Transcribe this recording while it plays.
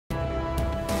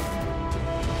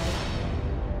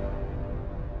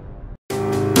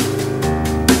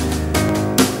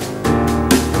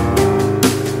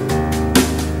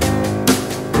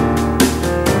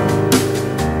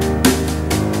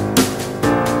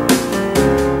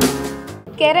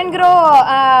Care and grow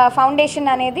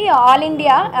foundation అనేది all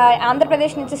India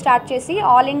Andhra Pradesh నుంచి start చేసి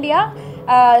all India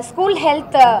school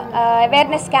health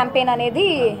awareness campaign అనేది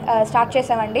start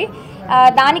చేసామండి.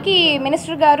 దానికి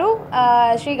మినిస్టర్ గారు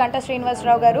శ్రీ గంటా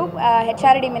శ్రీనివాసరావు గారు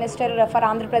హెచ్ఆర్డి మినిస్టర్ ఫర్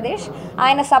ఆంధ్రప్రదేశ్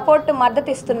ఆయన సపోర్ట్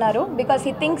మద్దతు ఇస్తున్నారు. Because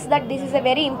he thinks that this is a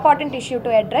very important issue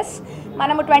to address.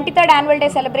 మనము 23rd annual day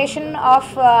celebration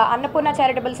of Annapurna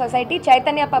charitable society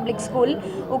Chaitanya public school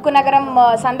ఉక్కునగరం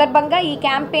సందర్భంగా ఈ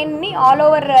campaign all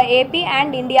over AP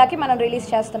and ఇండియాకి మనం రిలీజ్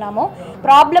చేస్తున్నాము.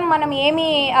 Problem మనం ఏమి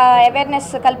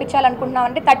అవేర్నెస్ కల్పించాలనుకుంటున్నాం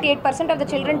అంటే 38% of the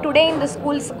children today in the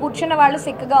schools కూర్చున్న వాళ్ళు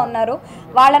సిక్గా ఉన్నారు.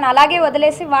 వాళ్ళని అలాగే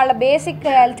వదిలేసి వాళ్ళ basic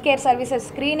health care services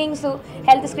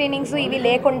health screenings ఇవి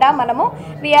లేకుండా మనము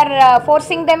we are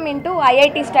forcing them into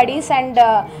IIT studies and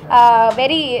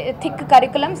very thick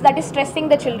curriculums that is stressing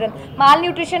the children. Mall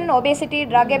nutrition, obesity,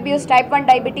 drug abuse, type 1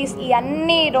 diabetes ఈ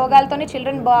అన్ని రోగాలతోనే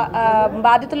చిల్డ్రన్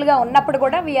బాధితులుగా ఉన్నప్పుడు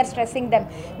కూడా we are stressing them.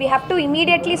 We have to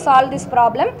immediately solve this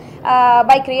problem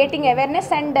by creating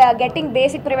awareness and getting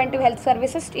basic preventive health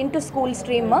services into school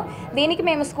stream. దీనికి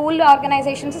మేము school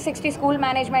organisations 60 school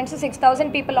managements 6,000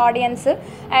 people audience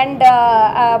and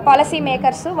policy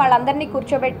makers వాళ్ళందరినీ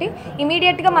కూర్చోబెట్టి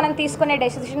ఇమీడియట్గా మనం తీసుకునే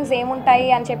decisions ఏముంటాయి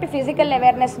అని చెప్పి ఫిజికల్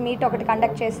అవేర్నెస్ మీట్ ఒకటి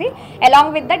కండక్ట్ చేసి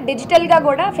అలాంగ్ విత్ దట్ డిజిటల్గా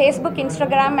కూడా Facebook,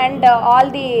 Instagram and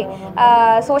all the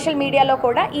social మీడియాలో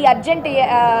కూడా ఈ అర్జెంట్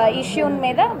ఇష్యూ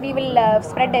మీద వీ విల్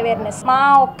స్ప్రెడ్ అవేర్నెస్. మా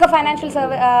ఒక్క ఫైనాన్షియల్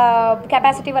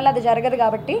కెపాసిటీ వల్ల అది జరగదు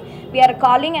కాబట్టి we are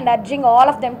calling and urging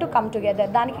all of them to come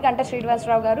together. దానికి గంటా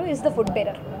శ్రీనివాసరావు గారు ఈజ్ ద ఫుడ్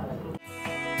బేరర్.